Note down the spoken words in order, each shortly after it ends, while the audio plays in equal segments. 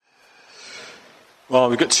Well,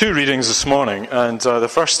 we've got two readings this morning, and the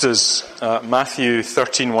first is Matthew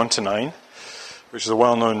 13, 1-9, which is a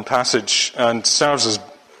well-known passage and serves as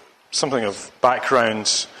something of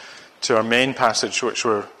background to our main passage, which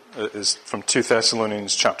is from 2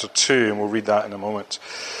 Thessalonians chapter 2, and we'll read that in a moment.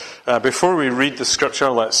 Before we read the scripture,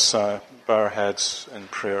 let's bow our heads in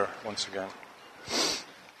prayer once again.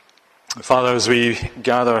 Father, as we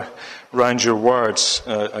gather round your words,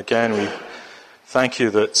 again, we thank you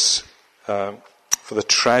that for the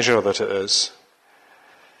treasure that it is,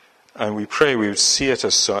 and we pray we would see it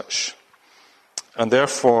as such, and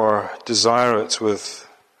therefore desire it with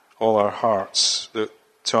all our hearts,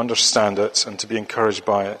 to understand it and to be encouraged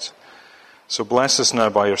by it. So bless us now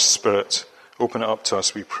by your Spirit. Open it up to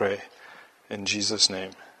us, we pray. In Jesus'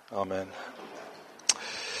 name, amen.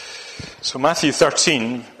 So Matthew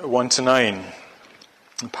 13, 1-9,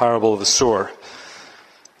 the parable of the sower.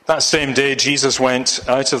 That same day Jesus went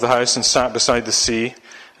out of the house and sat beside the sea,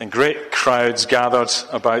 and great crowds gathered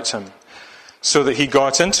about him, so that he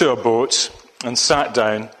got into a boat and sat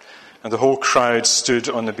down, and the whole crowd stood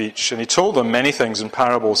on the beach. And he told them many things in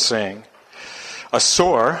parables, saying, A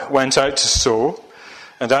sower went out to sow,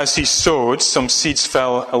 and as he sowed, some seeds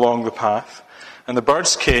fell along the path, and the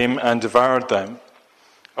birds came and devoured them.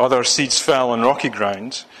 Other seeds fell on rocky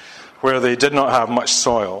ground, where they did not have much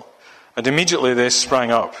soil, and immediately they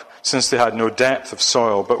sprang up, since they had no depth of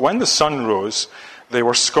soil. But when the sun rose, they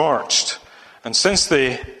were scorched, and since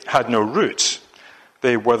they had no root,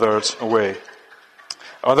 they withered away.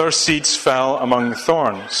 Other seeds fell among the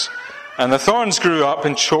thorns, and the thorns grew up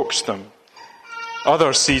and choked them.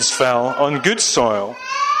 Other seeds fell on good soil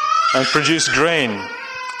and produced grain,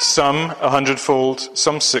 some 100-fold,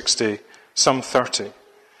 some 60, some 30.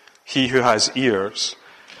 He who has ears,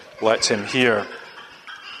 let him hear.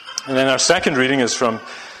 And then our second reading is from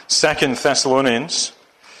 2 Thessalonians.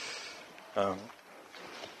 So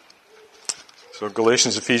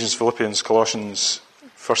Galatians, Ephesians, Philippians, Colossians,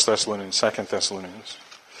 1 Thessalonians, 2 Thessalonians.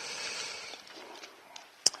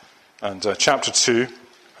 And chapter 2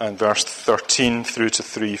 and verse 13 through to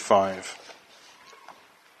 3:5.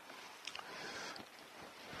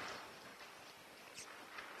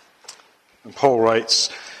 And Paul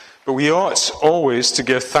writes, But we ought always to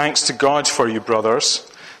give thanks to God for you, brothers,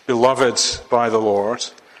 beloved by the Lord,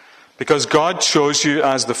 because God chose you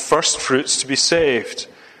as the first fruits to be saved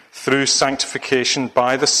through sanctification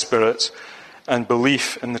by the Spirit and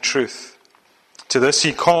belief in the truth. To this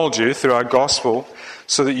he called you through our gospel,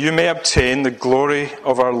 so that you may obtain the glory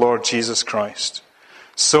of our Lord Jesus Christ.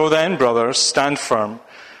 So then, brothers, stand firm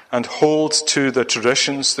and hold to the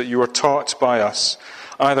traditions that you were taught by us,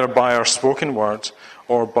 either by our spoken word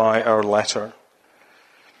or by our letter.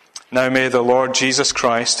 Now may the Lord Jesus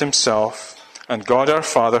Christ himself and God our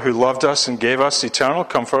Father, who loved us and gave us eternal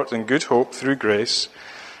comfort and good hope through grace,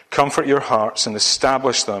 comfort your hearts and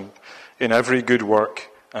establish them in every good work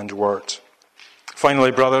and word.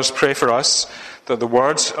 Finally, brothers, pray for us that the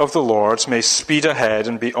word of the Lord may speed ahead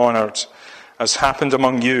and be honored, as happened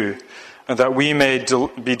among you, and that we may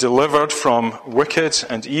be delivered from wicked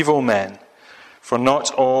and evil men. For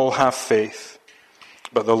not all have faith,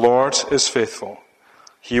 but the Lord is faithful.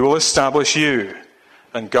 He will establish you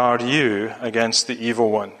and guard you against the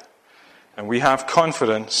evil one. And we have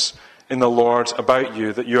confidence in the Lord about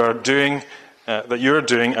you, that you are doing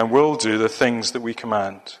and will do the things that we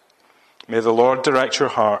command. May the Lord direct your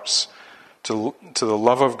hearts to the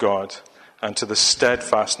love of God and to the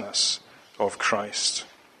steadfastness of Christ.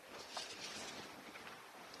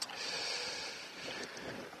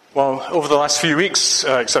 Well, over the last few weeks,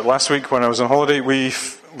 except last week when I was on holiday,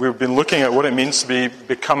 we've been looking at what it means to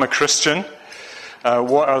become a Christian.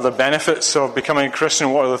 What are the benefits of becoming a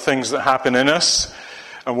Christian? What are the things that happen in us?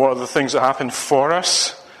 And what are the things that happen for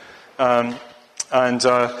us?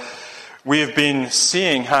 We have been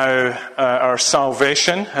seeing how our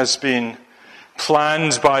salvation has been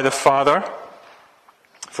planned by the Father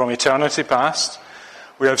from eternity past.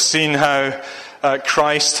 We have seen how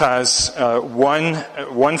Christ has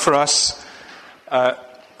won for us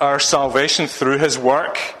our salvation through his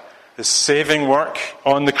work, his saving work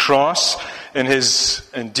on the cross,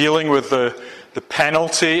 in dealing with the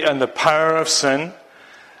penalty and the power of sin,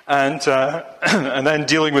 and then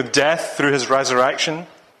dealing with death through his resurrection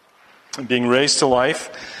and being raised to life.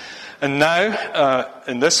 And now,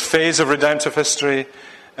 in this phase of redemptive history,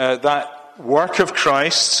 that work of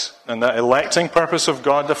Christ and that electing purpose of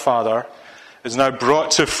God the Father is now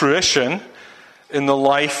brought to fruition in the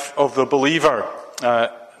life of the believer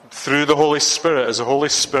through the Holy Spirit, as the Holy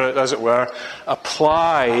Spirit, as it were,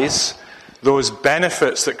 applies those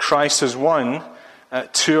benefits that Christ has won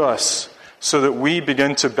to us so that we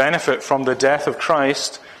begin to benefit from the death of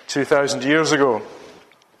Christ 2,000 years ago.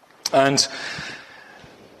 And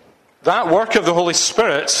that work of the Holy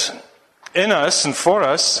Spirit in us and for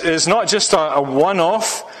us is not just a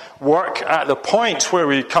one-off work at the point where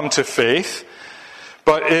we come to faith,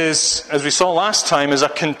 but is, as we saw last time, is a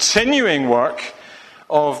continuing work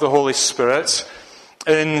of the Holy Spirit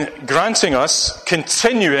in granting us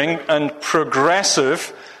continuing and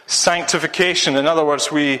progressive sanctification. In other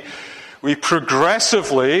words, we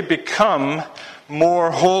progressively become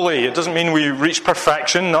more holy. It doesn't mean we reach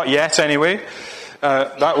perfection, not yet anyway.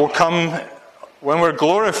 That will come when we're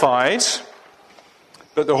glorified.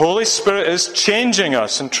 But the Holy Spirit is changing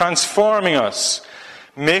us and transforming us,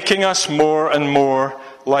 making us more and more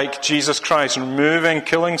like Jesus Christ, removing,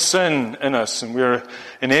 killing sin in us. And we're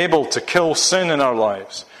enabled to kill sin in our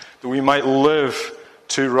lives, that we might live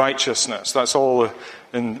to righteousness. That's all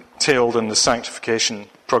entailed in the sanctification,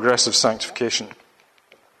 progressive sanctification.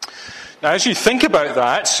 Now, as you think about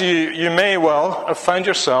that, you may well have found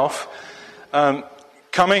yourself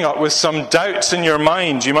coming up with some doubts in your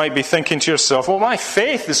mind. You might be thinking to yourself, well, my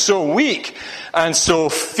faith is so weak and so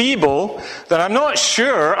feeble that I'm not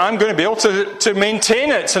sure I'm going to be able to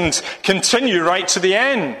maintain it and continue right to the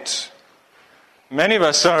end. Many of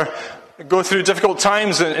us go through difficult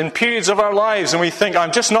times in periods of our lives, and we think,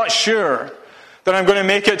 I'm just not sure that I'm going to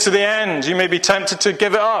make it to the end. You may be tempted to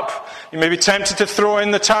give it up. You may be tempted to throw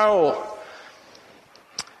in the towel.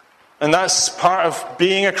 And that's part of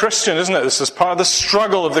being a Christian, isn't it? This is part of the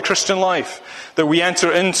struggle of the Christian life that we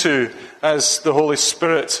enter into as the Holy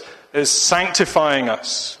Spirit is sanctifying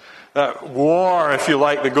us. That war, if you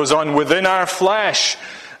like, that goes on within our flesh,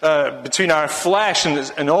 between our flesh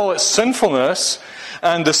and all its sinfulness,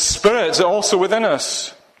 and the Spirit also within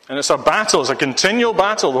us. And it's a battle, it's a continual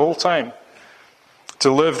battle the whole time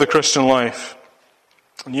to live the Christian life.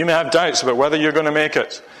 And you may have doubts about whether you're going to make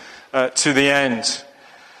it to the end.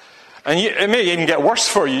 And it may even get worse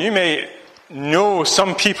for you. You may know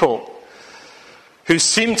some people who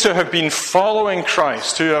seem to have been following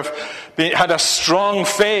Christ, who have had a strong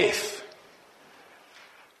faith.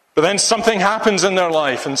 But then something happens in their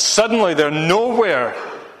life, and suddenly they're nowhere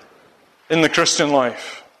in the Christian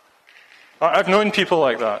life. I've known people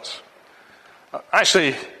like that.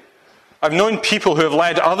 Actually, I've known people who have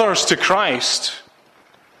led others to Christ,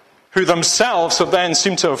 who themselves have then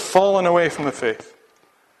seemed to have fallen away from the faith.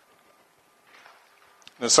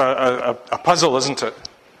 It's a puzzle, isn't it?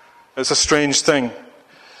 It's a strange thing.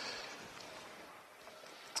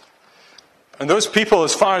 And those people,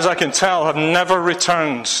 as far as I can tell, have never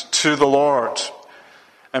returned to the Lord,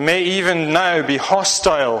 and may even now be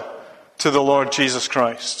hostile to the Lord Jesus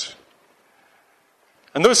Christ.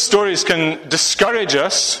 And those stories can discourage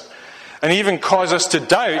us and even cause us to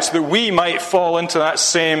doubt that we might fall into that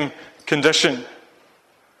same condition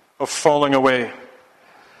of falling away.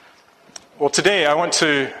 Well, today I want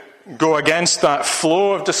to go against that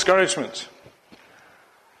flow of discouragement,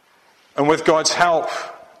 and with God's help,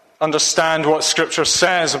 understand what Scripture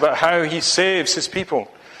says about how He saves His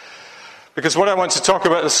people. Because what I want to talk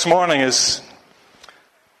about this morning is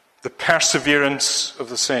the perseverance of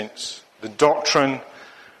the saints, the doctrine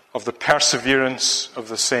of the perseverance of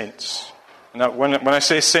the saints. Now, when I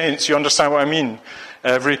say saints, you understand what I mean.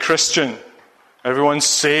 Every Christian, everyone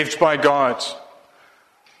saved by God,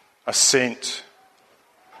 a saint.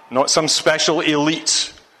 Not some special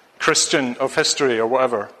elite Christian of history or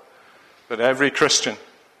whatever, but every Christian.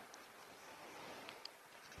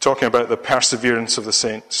 Talking about the perseverance of the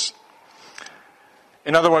saints.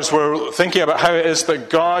 In other words, we're thinking about how it is that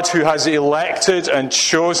God, who has elected and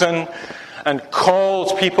chosen and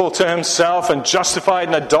called people to Himself and justified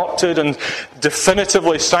and adopted and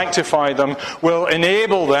definitively sanctified them, will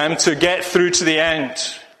enable them to get through to the end.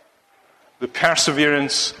 The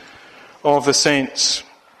perseverance of the saints.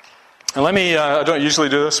 And let me, I don't usually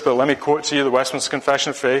do this, but let me quote to you the Westminster Confession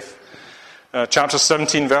of Faith, chapter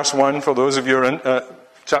 17, verse 1, for those of you who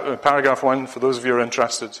are paragraph 1, for those of you who are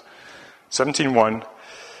interested. 17:1.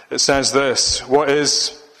 It says this: What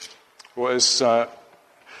is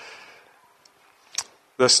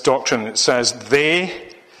this doctrine? It says,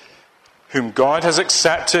 "They whom God has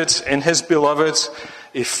accepted in His beloved,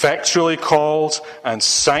 effectually called and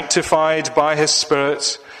sanctified by His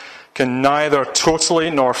Spirit, can neither totally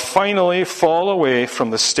nor finally fall away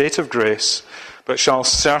from the state of grace, but shall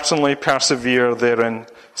certainly persevere therein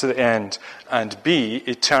to the end, and be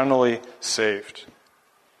eternally saved."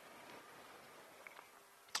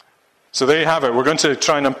 So there you have it. We're going to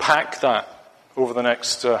try and unpack that over the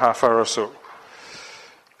next half hour or so.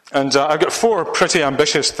 And I've got 4 pretty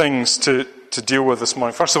ambitious things to to deal with this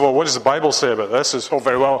morning. First of all, what does the Bible say about this? It's all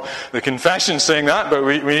very well the confession saying that, but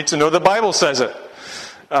we need to know the Bible says it.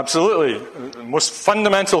 Absolutely. The most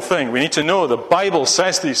fundamental thing. We need to know the Bible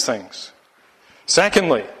says these things.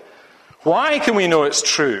 Secondly, why can we know it's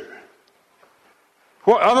true?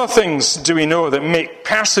 What other things do we know that make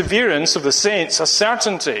perseverance of the saints a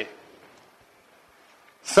certainty?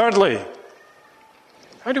 Thirdly,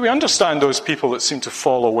 how do we understand those people that seem to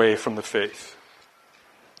fall away from the faith?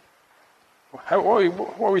 What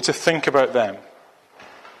are we to think about them?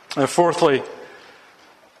 And fourthly,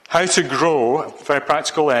 how to grow, very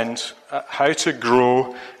practical end, how to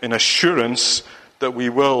grow in assurance that we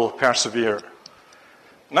will persevere.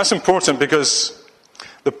 And that's important because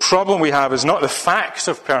the problem we have is not the fact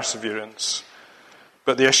of perseverance,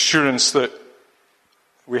 but the assurance that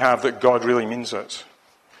we have that God really means it.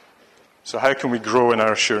 So how can we grow in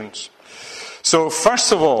our assurance? So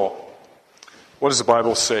first of all, what does the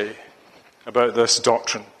Bible say about this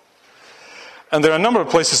doctrine? And there are a number of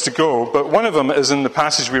places to go, but one of them is in the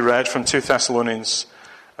passage we read from 2 Thessalonians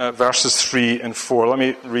verses 3 and 4. Let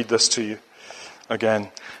me read this to you again.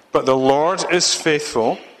 But the Lord is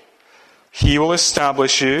faithful. He will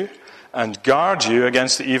establish you and guard you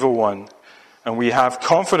against the evil one. And we have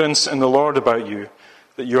confidence in the Lord about you,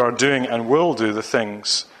 that you are doing and will do the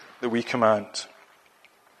things that we command.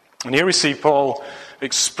 And here we see Paul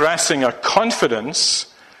expressing a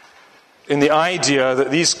confidence in the idea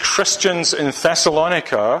that these Christians in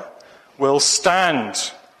Thessalonica will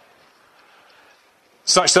stand,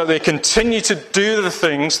 such that they continue to do the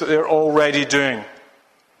things that they're already doing.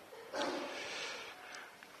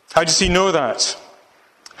 How does he know that?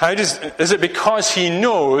 Is it because he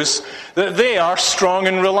knows that they are strong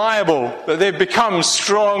and reliable, that they've become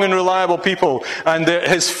strong and reliable people, and that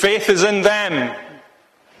his faith is in them?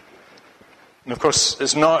 And of course,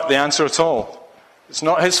 it's not the answer at all. It's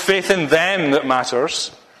not his faith in them that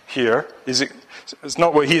matters here. It's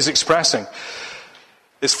not what he's expressing.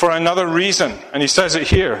 It's for another reason, and he says it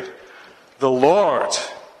here. The Lord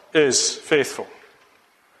is faithful.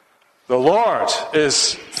 The Lord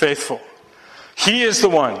is faithful. He is the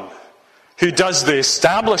one who does the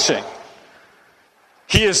establishing.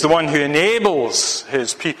 He is the one who enables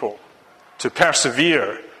his people to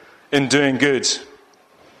persevere in doing good.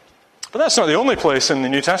 But that's not the only place in the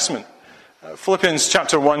New Testament. Philippians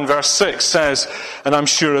chapter 1 verse 6 says, and I'm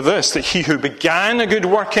sure of this, that he who began a good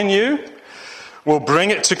work in you will bring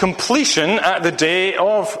it to completion at the day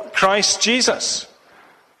of Christ Jesus.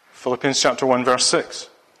 Philippians chapter 1 verse 6.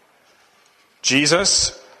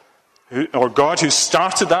 Jesus, or God who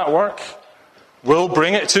started that work, will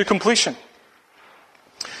bring it to completion.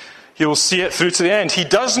 He will see it through to the end. He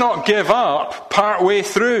does not give up part way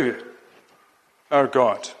through, our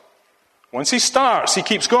God. Once he starts, he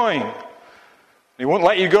keeps going. He won't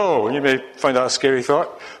let you go. You may find that a scary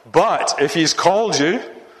thought. But if he's called you,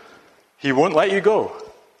 he won't let you go.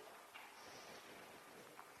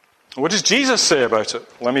 What does Jesus say about it?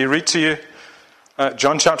 Let me read to you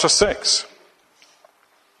John chapter 6.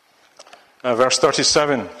 Verse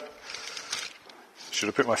 37. Should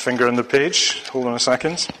have put my finger on the page. Hold on a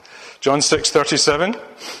second. John 6:37.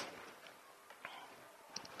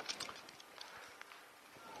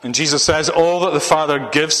 And Jesus says, all that the Father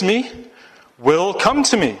gives me will come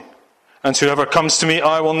to me, and whoever comes to me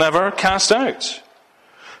I will never cast out.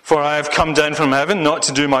 For I have come down from heaven not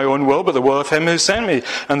to do my own will, but the will of him who sent me.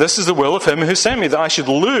 And this is the will of him who sent me, that I should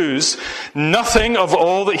lose nothing of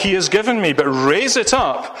all that he has given me, but raise it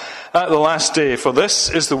up at the last day. For this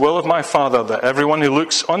is the will of my Father, that everyone who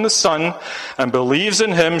looks on the Son and believes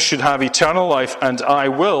in him should have eternal life, and I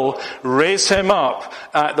will raise him up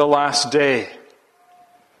at the last day.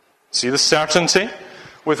 See the certainty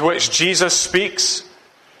with which Jesus speaks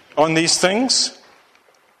on these things?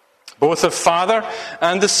 Both the Father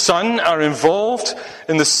and the Son are involved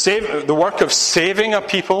in the work of saving a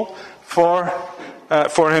people for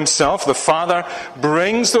himself. The Father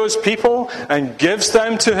brings those people and gives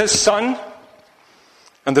them to his Son.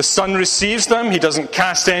 And the Son receives them. He doesn't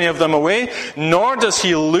cast any of them away, nor does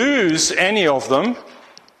he lose any of them.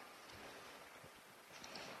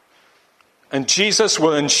 And Jesus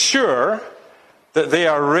will ensure that they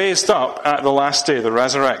are raised up at the last day, the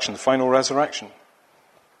resurrection, the final resurrection.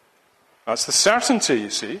 That's the certainty, you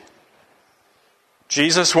see.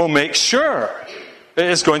 Jesus will make sure it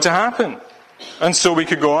is going to happen. And so we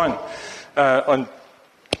could go on. On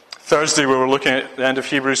Thursday we were looking at the end of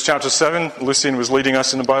Hebrews chapter 7. Lucian was leading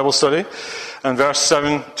us in a Bible study. And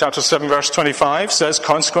chapter 7 verse 25 says,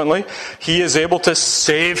 consequently, he is able to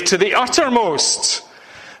save to the uttermost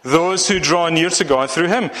those who draw near to God through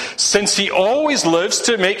him, since he always lives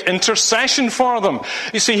to make intercession for them.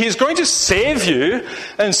 You see, he's going to save you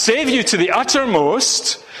and save you to the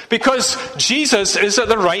uttermost because Jesus is at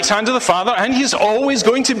the right hand of the Father and he's always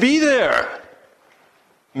going to be there,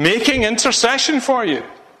 making intercession for you.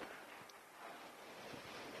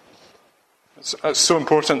 It's so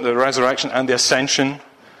important, the resurrection and the ascension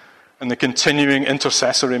and the continuing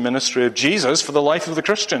intercessory ministry of Jesus for the life of the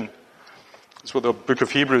Christian. That's what the book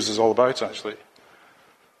of Hebrews is all about, actually.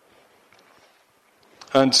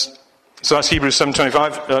 And so that's Hebrews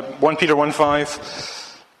 7:25, 1 Peter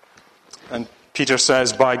 1:5. And Peter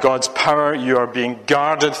says, by God's power you are being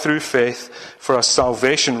guarded through faith for a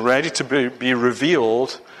salvation ready to be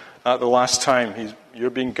revealed at the last time.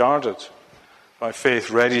 You're being guarded by faith,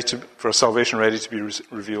 for a salvation ready to be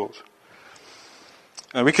revealed.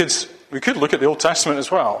 Now we could look at the Old Testament as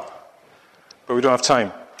well, but we don't have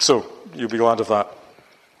time. So you'll be glad of that.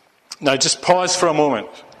 Now just pause for a moment,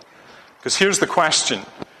 because here's the question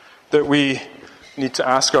that we need to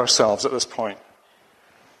ask ourselves at this point.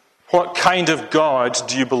 What kind of God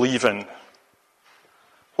do you believe in?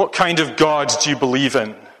 What kind of God do you believe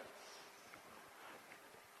in?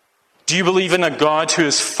 Do you believe in a God who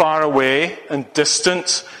is far away and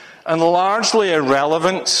distant and largely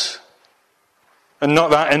irrelevant and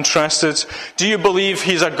not that interested? Do you believe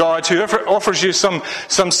he's a God who offers you some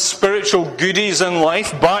spiritual goodies in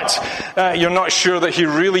life, but you're not sure that he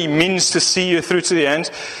really means to see you through to the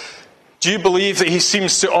end? Do you believe that he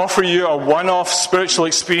seems to offer you a one-off spiritual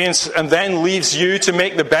experience and then leaves you to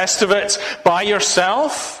make the best of it by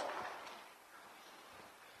yourself?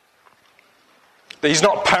 That he's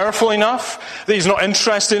not powerful enough? That he's not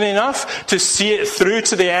interested enough to see it through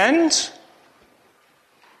to the end?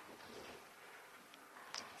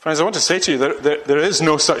 Friends, I want to say to you that there is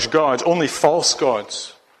no such God. Only false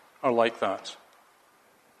gods are like that.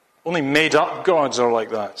 Only made-up gods are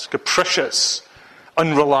like that. Capricious,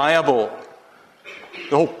 unreliable.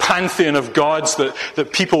 The whole pantheon of gods that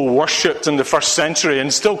people worshipped in the first century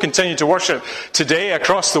and still continue to worship today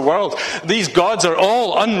across the world. These gods are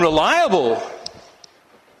all unreliable.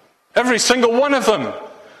 Every single one of them.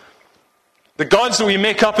 The gods that we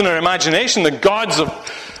make up in our imagination, the gods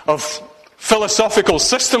of philosophical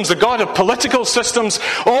systems, the god of political systems,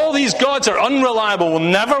 all these gods are unreliable, will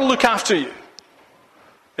never look after you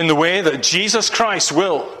in the way that Jesus Christ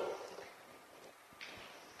will.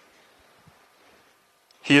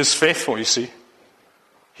 He is faithful, you see.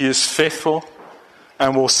 He is faithful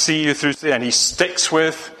and will see you through to the end. He sticks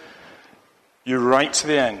with you right to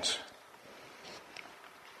the end.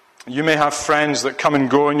 You may have friends that come and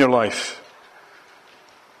go in your life,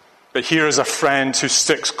 but here is a friend who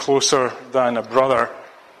sticks closer than a brother.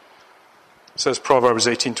 It says Proverbs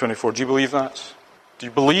 18:24. Do you believe that? Do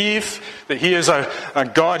you believe that he is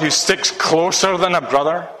a God who sticks closer than a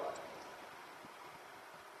brother?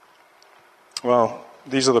 Well,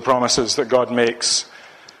 these are the promises that God makes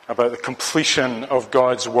about the completion of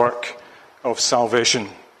God's work of salvation.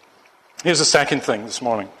 Here's the second thing this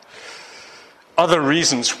morning. Other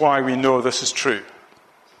reasons why we know this is true.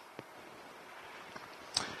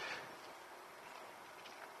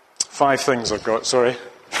 Five things I've got, sorry.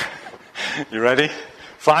 You ready?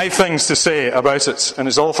 5 things to say about it, and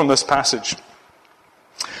it's all from this passage.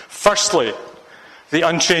 Firstly, the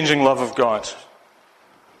unchanging love of God.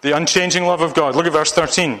 The unchanging love of God. Look at verse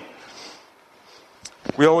 13.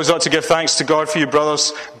 We always ought to give thanks to God for you,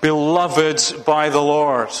 brothers, beloved by the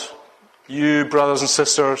Lord. You, brothers and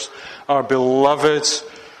sisters, are beloved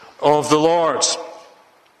of the Lord.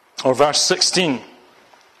 Or verse 16.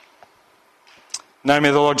 Now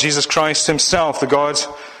may the Lord Jesus Christ himself, the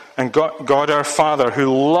God our Father,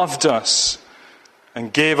 who loved us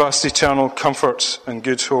and gave us eternal comfort and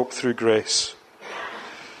good hope through grace.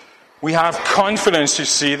 We have confidence, you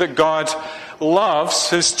see, that God loves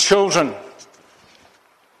his children.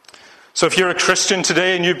 So if you're a Christian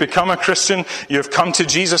today and you've become a Christian, you've come to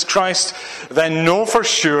Jesus Christ, then know for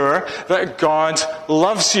sure that God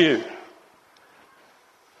loves you.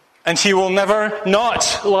 And he will never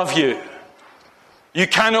not love you. You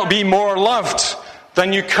cannot be more loved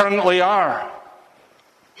than you currently are.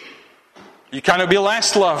 You cannot be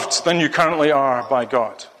less loved than you currently are by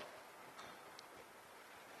God.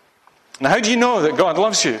 Now, how do you know that God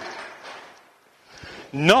loves you?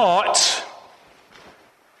 Not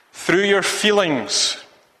through your feelings.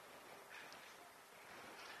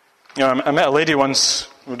 You know, I met a lady once.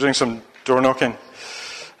 We were doing some door knocking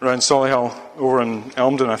around Solihull, over in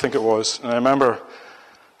Elmdon, I think it was. And I remember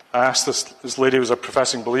I asked this lady who was a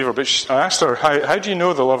professing believer, but I asked her, how do you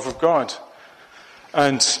know the love of God?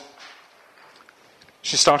 And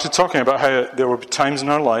she started talking about how there would be times in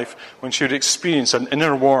her life when she would experience an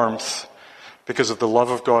inner warmth because of the love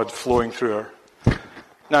of God flowing through her.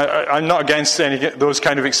 Now, I'm not against any those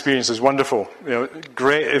kind of experiences. Wonderful.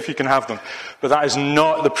 Great if you can have them. But that is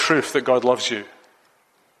not the proof that God loves you.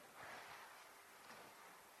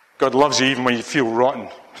 God loves you even when you feel rotten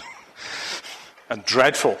and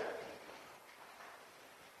dreadful.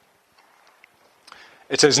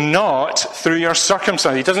 It is not through your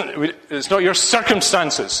circumstances. It's not your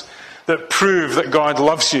circumstances that prove that God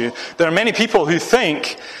loves you. There are many people who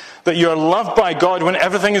think that you are loved by God when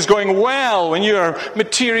everything is going well, when you are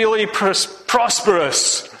materially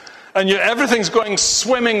prosperous, and everything's going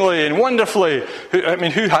swimmingly and wonderfully.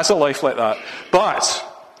 Who has a life like that? But,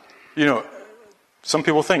 some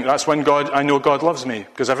people think that's when I know God loves me,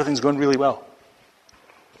 because everything's going really well.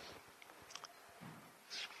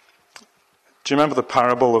 Do you remember the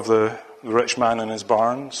parable of the rich man and his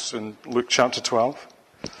barns in Luke chapter 12?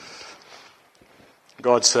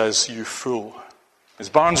 God says, "You fool." His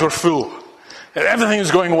barns were full. Everything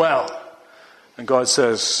is going well. And God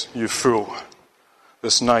says, "You fool.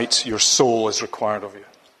 This night your soul is required of you."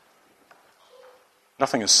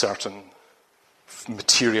 Nothing is certain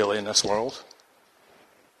materially in this world.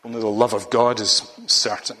 Only the love of God is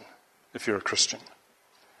certain if you're a Christian.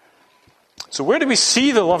 So where do we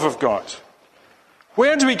see the love of God?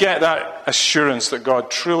 Where do we get that assurance that God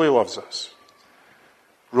truly loves us?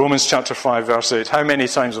 Romans chapter 5, verse 8. How many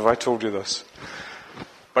times have I told you this?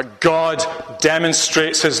 But God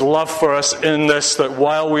demonstrates his love for us in this, that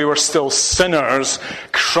while we were still sinners,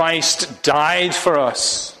 Christ died for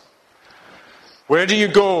us. Where do you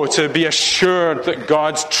go to be assured that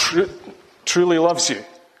God truly loves you?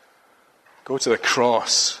 Go to the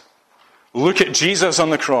cross. Look at Jesus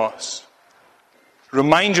on the cross.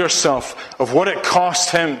 Remind yourself of what it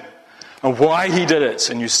cost him and why he did it,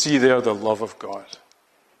 and you see there the love of God.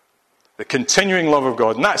 The continuing love of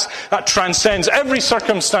God. And that transcends every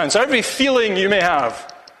circumstance, every feeling you may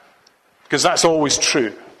have, because that's always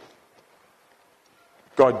true.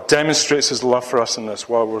 God demonstrates his love for us in this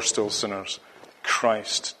while we're still sinners.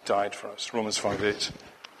 Christ died for us. Romans 5:8.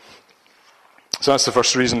 So that's the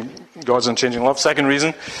first reason, God's unchanging love. Second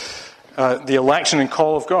reason, the election and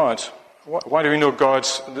call of God. Why do we know God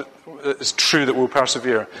is true that we'll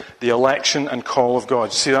persevere? The election and call of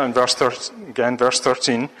God. You see that in verse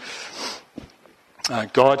 13.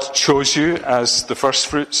 God chose you as the first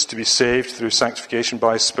fruits to be saved through sanctification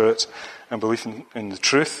by his Spirit and belief in the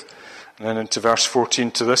truth. And then into verse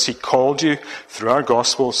 14, to this he called you through our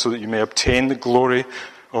gospel so that you may obtain the glory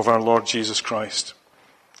of our Lord Jesus Christ.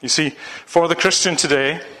 You see, for the Christian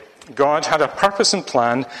today, God had a purpose and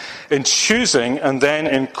plan in choosing and then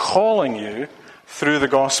in calling you through the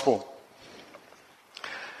gospel.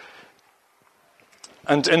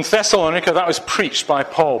 And in Thessalonica, that was preached by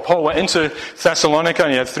Paul. Paul went into Thessalonica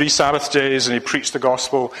and he had 3 Sabbath days and he preached the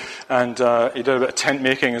gospel. And he did a bit of tent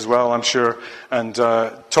making as well, I'm sure. And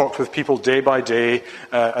talked with people day by day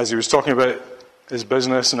as he was talking about his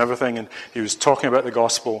business and everything. And he was talking about the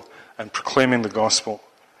gospel and proclaiming the gospel.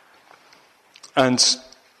 And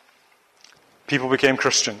people became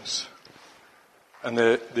Christians. And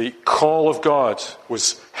the call of God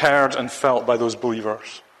was heard and felt by those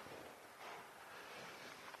believers.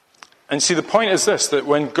 And see, the point is this, that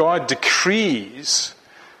when God decrees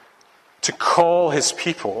to call his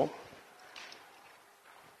people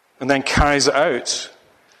and then carries it out,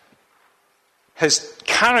 his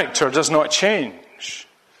character does not change.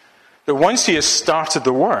 That once he has started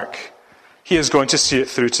the work, he is going to see it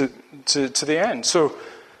through to the end. So,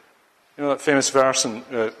 that famous verse in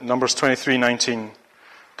Numbers 23:19,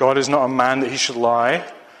 God is not a man that he should lie,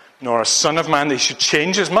 nor a son of man that he should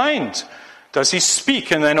change his mind. Does he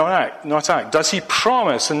speak and then not act? Does he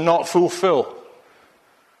promise and not fulfill?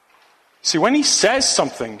 See, when he says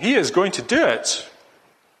something, he is going to do it.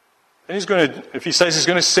 And if he says he's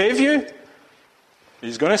going to save you,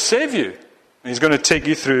 he's going to save you. And he's going to take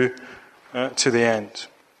you through to the end.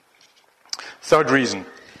 Third reason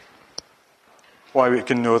why we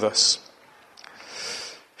can know this.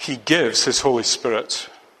 He gives his Holy Spirit.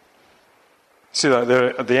 See that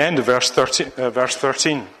there at the end of verse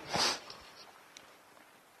 13.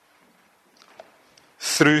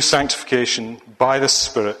 Through sanctification by the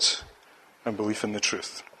Spirit and belief in the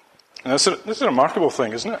truth. And this is a remarkable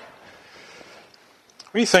thing, isn't it?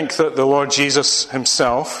 We think that the Lord Jesus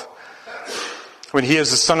himself, when he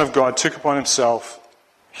as the Son of God took upon himself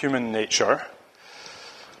human nature,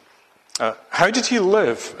 how did he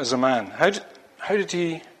live as a man? How did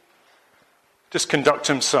he just conduct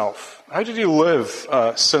himself? How did he live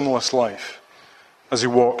a sinless life as he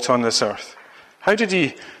walked on this earth? How did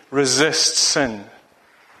he resist sin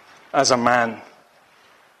as a man.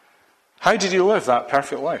 How did he live that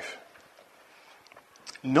perfect life?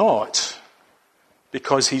 Not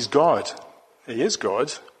because he's God. He is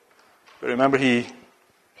God. But remember, he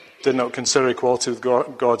did not consider equality with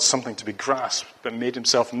God something to be grasped, but made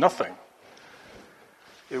himself nothing.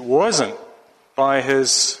 It wasn't by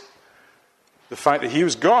the fact that he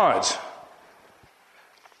was God.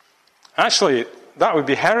 Actually, that would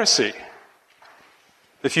be heresy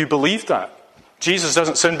if you believed that. Jesus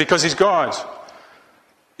doesn't sin because he's God.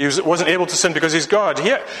 He wasn't able to sin because he's God.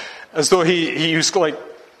 As though he was like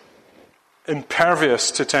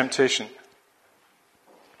impervious to temptation.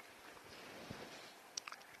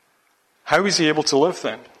 How is he able to live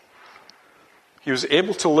then? He was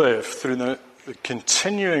able to live through the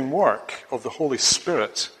continuing work of the Holy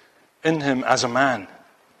Spirit in him as a man,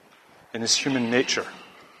 in his human nature.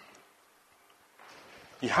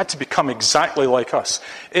 He had to become exactly like us.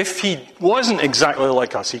 If he wasn't exactly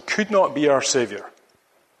like us, he could not be our Savior.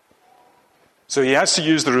 So he has to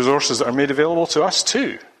use the resources that are made available to us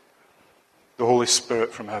too. The Holy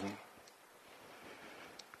Spirit from heaven.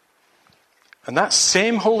 And that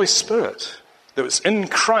same Holy Spirit that was in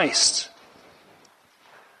Christ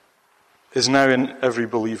is now in every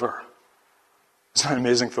believer. Isn't that an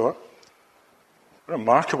amazing thought? What a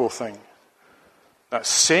remarkable thing. That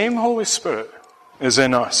same Holy Spirit is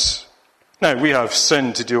in us. Now, we have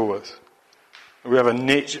sin to deal with. We have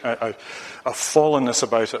a fallenness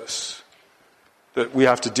about us that we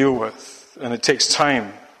have to deal with. And it takes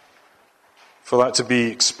time for that to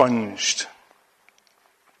be expunged.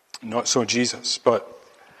 Not so Jesus, but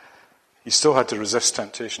he still had to resist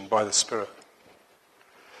temptation by the Spirit.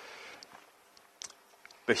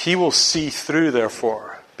 But he will see through,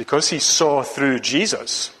 therefore, because he saw through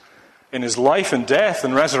Jesus in his life and death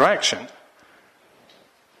and resurrection,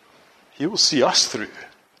 he will see us through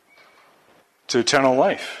to eternal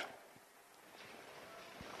life.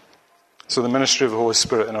 So the ministry of the Holy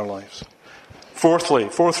Spirit in our lives.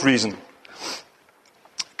 Fourth reason,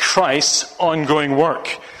 Christ's ongoing work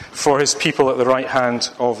for his people at the right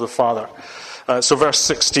hand of the Father. So verse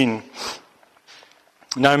 16.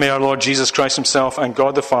 Now may our Lord Jesus Christ himself and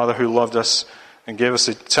God the Father, who loved us and gave us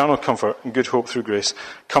eternal comfort and good hope through grace,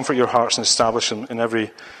 comfort your hearts and establish them in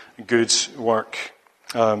every good work.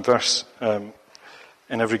 In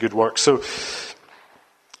every good work. So,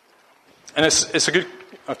 and it's a good,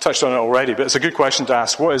 I've touched on it already, but it's a good question to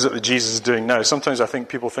ask, what is it that Jesus is doing now? Sometimes I think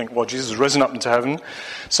people think, well, Jesus has risen up into heaven.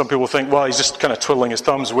 Some people think, well, he's just kind of twiddling his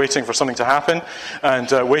thumbs, waiting for something to happen,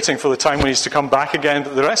 and waiting for the time when he's to come back again.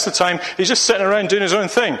 But the rest of the time, he's just sitting around doing his own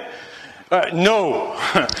thing. No.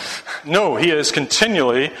 No, he is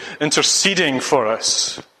continually interceding for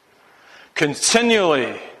us.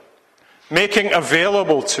 Continually making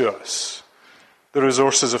available to us the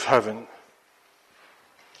resources of heaven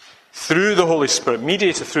through the Holy Spirit,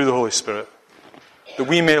 mediated through the Holy Spirit, that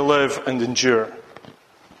we may live and endure.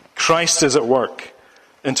 Christ is at work,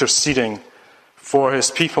 interceding for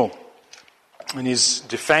his people. And he's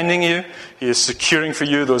defending you. He is securing for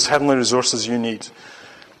you those heavenly resources you need.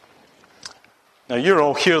 Now, you're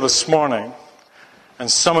all here this morning, and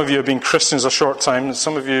some of you have been Christians a short time, and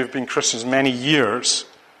some of you have been Christians many years.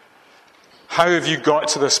 How have you got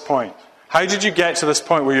to this point? How did you get to this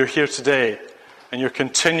point where you're here today and you're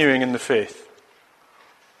continuing in the faith?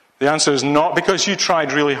 The answer is not because you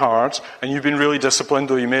tried really hard and you've been really disciplined,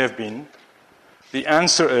 though you may have been. The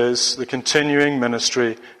answer is the continuing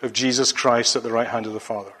ministry of Jesus Christ at the right hand of the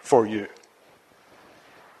Father for you.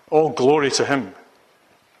 All glory to him.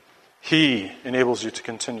 He enables you to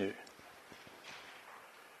continue.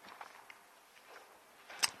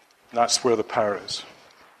 That's where the power is.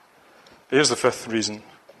 Here's the fifth reason.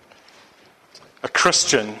 A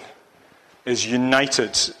Christian is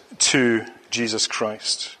united to Jesus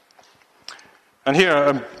Christ. And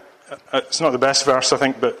here, it's not the best verse, I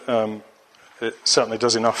think, but it certainly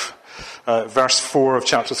does enough. Verse 4 of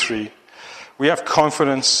chapter 3. We have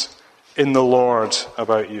confidence in the Lord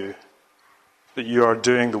about you, that you are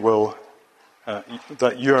doing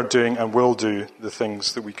that you are doing and will do the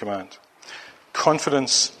things that we command.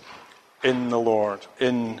 Confidence in the Lord,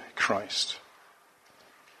 in Christ.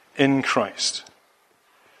 In Christ.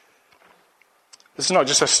 This is not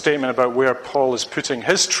just a statement about where Paul is putting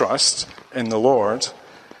his trust in the Lord,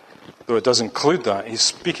 though it does include that. He's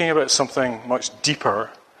speaking about something much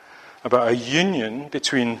deeper, about a union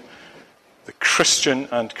between the Christian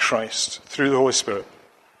and Christ through the Holy Spirit.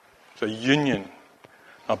 It's a union,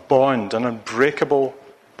 a bond, an unbreakable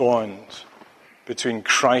bond between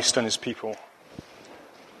Christ and his people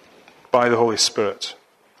by the Holy Spirit.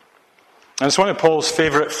 And it's one of Paul's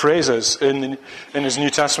favourite phrases in his New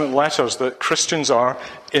Testament letters, that Christians are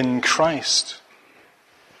in Christ.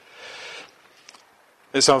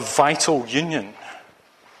 It's a vital union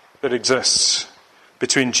that exists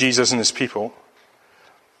between Jesus and his people.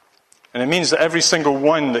 And it means that every single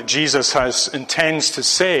one that Jesus intends to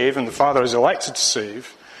save, and the Father has elected to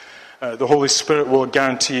save, the Holy Spirit will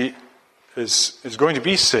guarantee is going to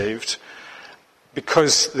be saved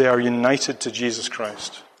because they are united to Jesus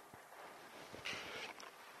Christ.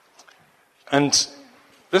 And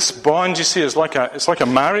this bond, you see, is like a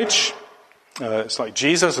marriage. It's like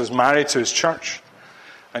Jesus is married to his church,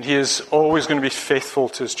 and he is always going to be faithful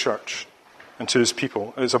to his church and to his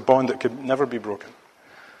people. It's a bond that could never be broken.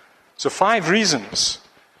 So 5 reasons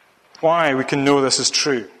why we can know this is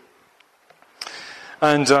true.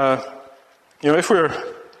 And, that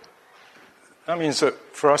means that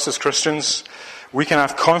for us as Christians, we can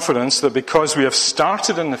have confidence that because we have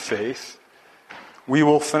started in the faith, we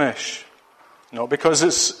will finish. Not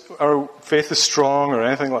because our faith is strong or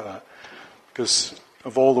anything like that, because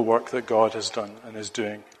of all the work that God has done and is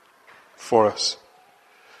doing for us.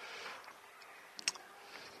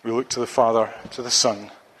 We look to the Father, to the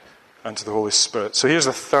Son, and to the Holy Spirit. So here's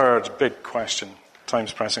the third big question.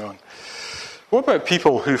 Time's pressing on. What about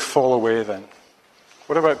people who fall away then?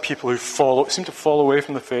 What about people who seem to fall away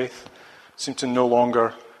from the faith, seem to no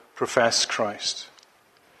longer profess Christ?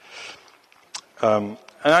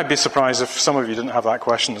 And I'd be surprised if some of you didn't have that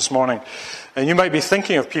question this morning. And you might be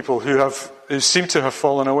thinking of people who seem to have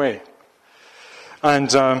fallen away.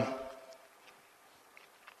 And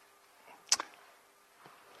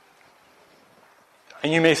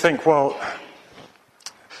you may think, well,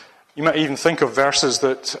 you might even think of verses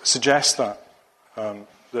that suggest that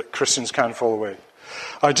Christians can fall away.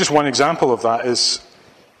 Just one example of that is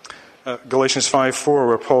Galatians 5:4,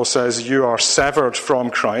 where Paul says, "You are severed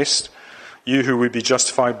from Christ, you who would be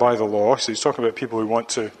justified by the law." So he's talking about people who want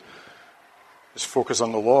to just focus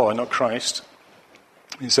on the law and not Christ.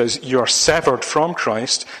 He says, "You are severed from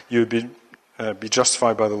Christ, you would be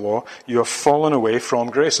justified by the law. You have fallen away from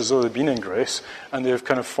grace," as though they've been in grace, and they've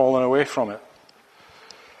kind of fallen away from it.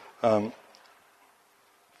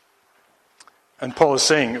 And Paul is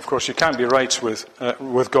saying, of course, you can't be right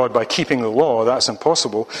with God by keeping the law. That's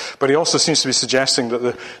impossible. But he also seems to be suggesting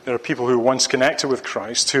that there are people who were once connected with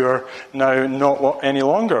Christ who are now not any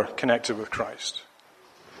longer connected with Christ.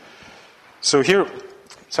 So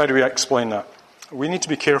how do we explain that? We need to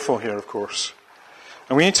be careful here, of course.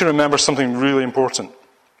 And we need to remember something really important.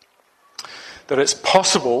 That it's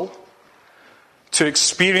possible to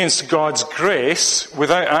experience God's grace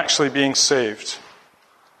without actually being saved.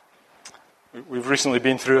 We've recently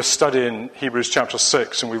been through a study in Hebrews chapter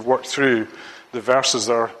 6, and we've worked through the verses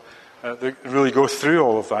that really go through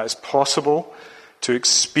all of that. It's possible to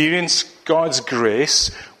experience God's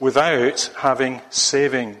grace without having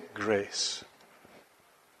saving grace.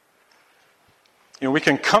 We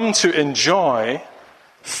can come to enjoy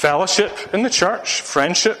fellowship in the church,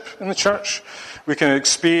 friendship in the church. We can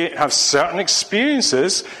have certain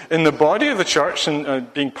experiences in the body of the church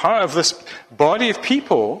and being part of this body of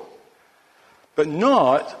people, but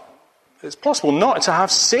it's possible not to have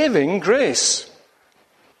saving grace.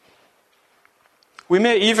 We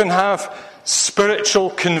may even have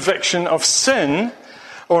spiritual conviction of sin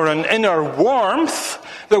or an inner warmth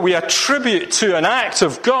that we attribute to an act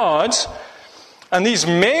of God. And these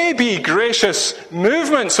may be gracious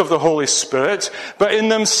movements of the Holy Spirit, but in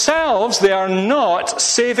themselves they are not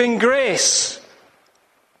saving grace.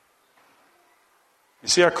 You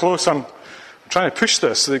see how close I'm trying to push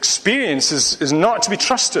this? The experience is not to be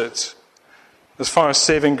trusted as far as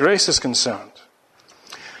saving grace is concerned.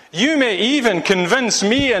 You may even convince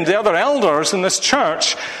me and the other elders in this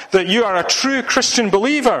church that you are a true Christian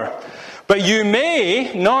believer, but you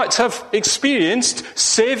may not have experienced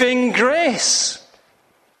saving grace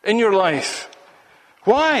in your life.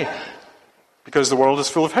 Why? Because the world is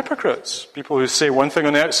full of hypocrites. People who say one thing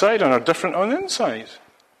on the outside and are different on the inside.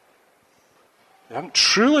 They haven't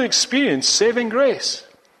truly experienced saving grace.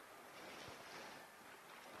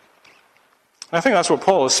 And I think that's what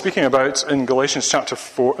Paul is speaking about in Galatians chapter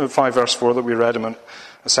 5 verse 4 that we read a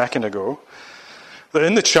second ago. That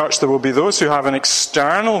in the church there will be those who have an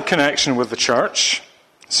external connection with the church,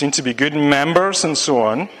 seem to be good members and so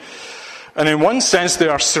on. And in one sense, they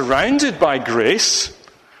are surrounded by grace.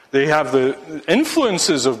 They have the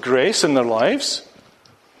influences of grace in their lives.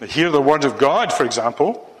 They hear the word of God, for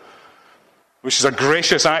example, which is a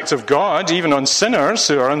gracious act of God, even on sinners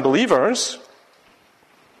who are unbelievers.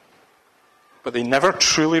 But they never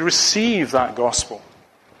truly receive that gospel.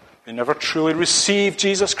 They never truly receive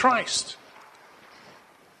Jesus Christ.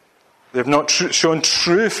 They've not shown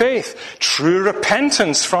true faith, true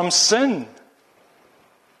repentance from sin.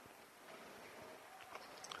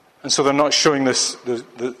 And so they're not showing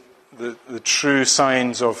the true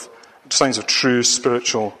signs of true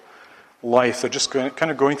spiritual life. They're just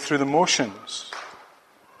kind of going through the motions.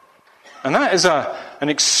 And that is an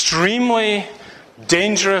extremely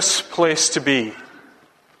dangerous place to be.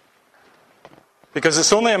 Because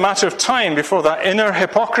it's only a matter of time before that inner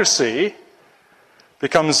hypocrisy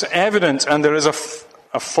becomes evident and there is a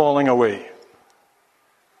falling away.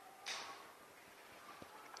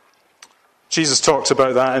 Jesus talked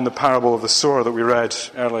about that in the parable of the sower that we read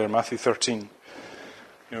earlier, Matthew 13.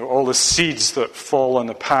 All the seeds that fall on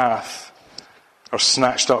the path are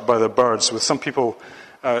snatched up by the birds. With some people,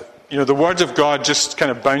 the word of God just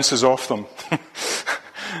kind of bounces off them.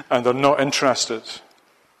 And they're not interested.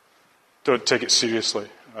 Don't take it seriously.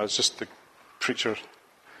 It's just the preacher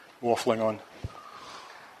waffling on.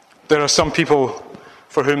 There are some people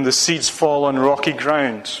for whom the seeds fall on rocky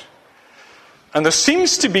ground. And there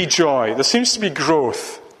seems to be joy, there seems to be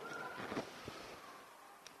growth.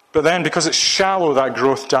 But then, because it's shallow, that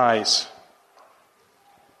growth dies.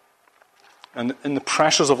 And in the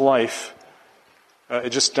pressures of life,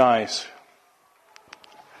 it just dies.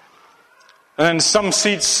 And then some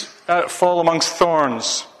seeds fall amongst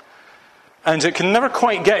thorns. And it can never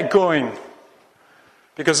quite get going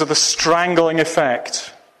because of the strangling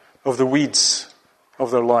effect of the weeds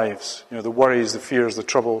of their lives. The worries, the fears, the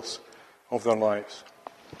troubles of their lives.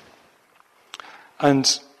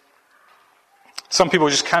 And some people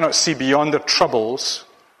just cannot see beyond their troubles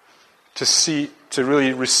to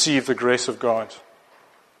really receive the grace of God.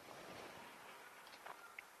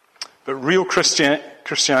 But real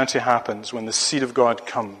Christianity happens when the seed of God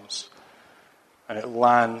comes and it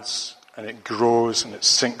lands and it grows and it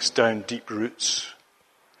sinks down deep roots.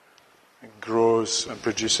 It grows and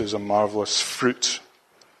produces a marvelous fruit,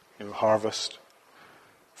 harvest.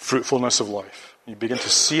 Fruitfulness of life. You begin to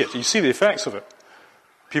see it. You see the effects of it.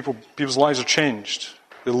 People's lives are changed.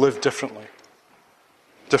 They live differently.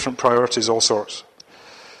 Different priorities, all sorts.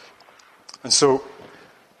 And so,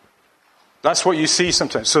 that's what you see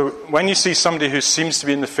sometimes. So, when you see somebody who seems to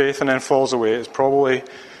be in the faith and then falls away, it's probably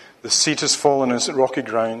the seed has fallen into rocky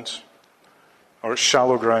ground, or it's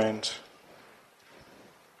shallow ground,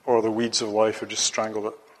 or the weeds of life have just strangled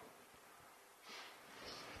it.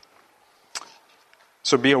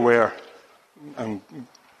 So be aware and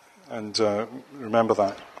remember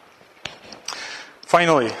that.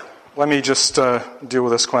 Finally, let me just deal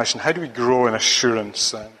with this question. How do we grow in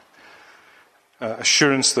assurance then?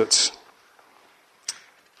 Assurance that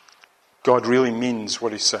God really means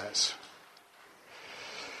what he says.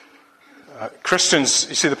 Christians,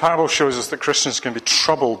 you see, the parable shows us that Christians can be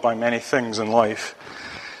troubled by many things in life.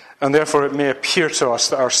 And therefore it may appear to us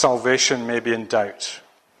that our salvation may be in doubt.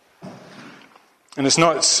 And it's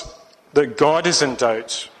not that God is in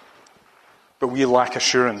doubt, but we lack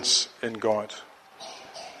assurance in God.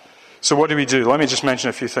 So what do we do? Let me just mention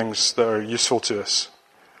a few things that are useful to us.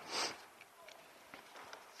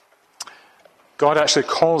 God actually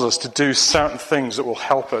calls us to do certain things that will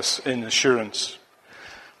help us in assurance.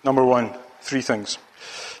 Number one, three things.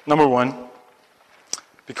 Number one,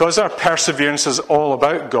 because our perseverance is all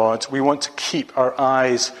about God, we want to keep our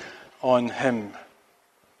eyes on him.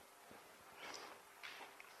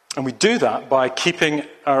 And we do that by keeping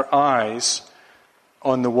our eyes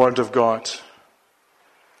on the Word of God.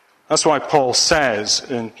 That's why Paul says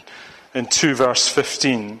in 2 verse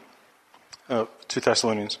 15, 2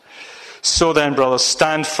 Thessalonians, "So then, brothers,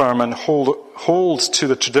 stand firm and hold to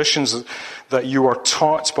the traditions that you are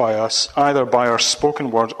taught by us, either by our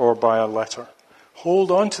spoken word or by a letter."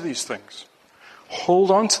 Hold on to these things.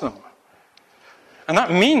 Hold on to them. And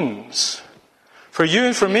that means, for you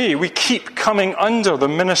and for me, we keep coming under the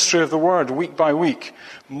ministry of the Word week by week.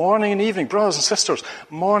 Morning and evening, brothers and sisters,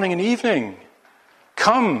 morning and evening.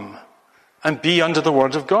 Come and be under the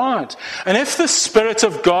Word of God. And if the Spirit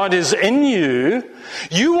of God is in you,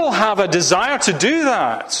 you will have a desire to do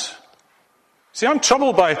that. See, I'm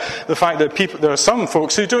troubled by the fact that there are some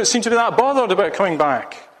folks who don't seem to be that bothered about coming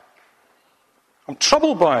back. I'm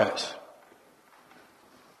troubled by it.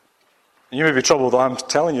 And you may be troubled, I'm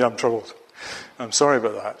telling you I'm troubled. I'm sorry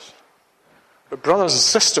about that. But brothers and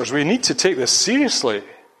sisters, we need to take this seriously.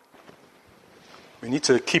 We need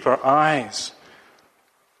to keep our eyes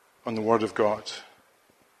on the Word of God,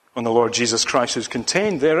 on the Lord Jesus Christ who's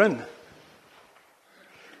contained therein.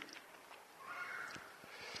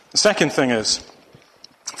 The second thing is,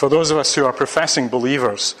 for those of us who are professing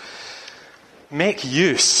believers, make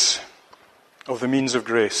use of the means of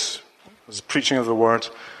grace. There's preaching of the Word,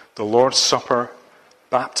 the Lord's Supper,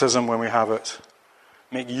 baptism when we have it.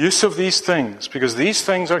 Make use of these things, because these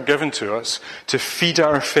things are given to us to feed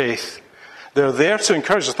our faith. They're there to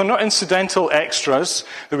encourage us. They're not incidental extras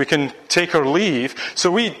that we can take or leave.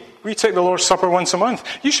 So we take the Lord's Supper once a month.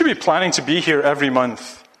 You should be planning to be here every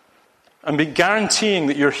month and be guaranteeing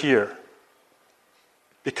that you're here,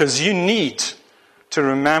 because you need to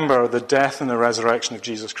remember the death and the resurrection of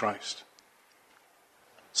Jesus Christ.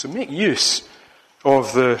 So make use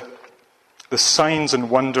of the signs and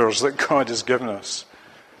wonders that God has given us.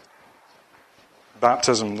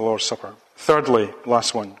 Baptism, the Lord's Supper. Thirdly,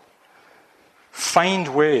 last one. Find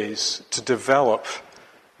ways to develop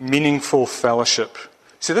meaningful fellowship.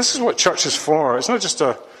 See, this is what church is for. It's not just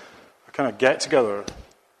a kind of get-together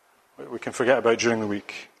we can forget about during the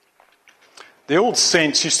week. The old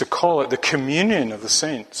saints used to call it the communion of the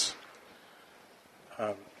saints.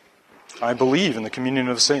 I believe in the communion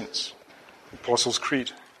of the saints. Apostles'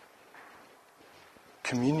 Creed.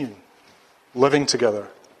 Communion. Living together.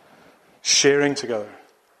 Sharing together.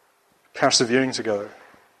 Persevering together.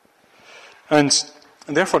 And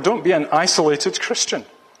therefore, don't be an isolated Christian.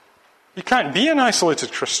 You can't be an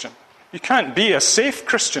isolated Christian. You can't be a safe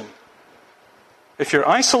Christian if you're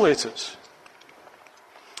isolated.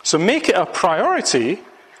 So make it a priority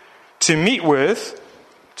to meet with,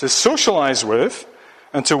 to socialize with,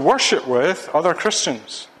 and to worship with other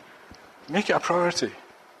Christians. Make it a priority.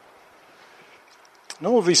 And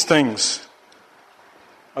all of these things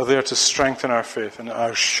are there to strengthen our faith and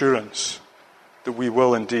our assurance that we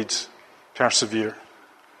will indeed persevere.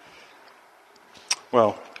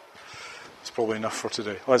 Well, that's probably enough for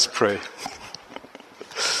today. Let's pray.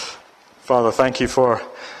 Father, thank you for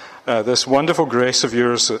this wonderful grace of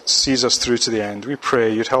yours that sees us through to the end. We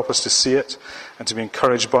pray you'd help us to see it and to be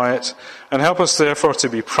encouraged by it, and help us therefore to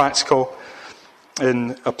be practical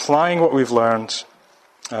in applying what we've learned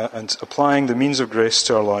and applying the means of grace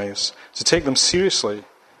to our lives, to take them seriously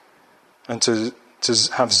and to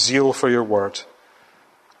have zeal for your word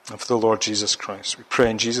and for the Lord Jesus Christ. We pray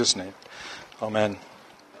in Jesus' name. Amen.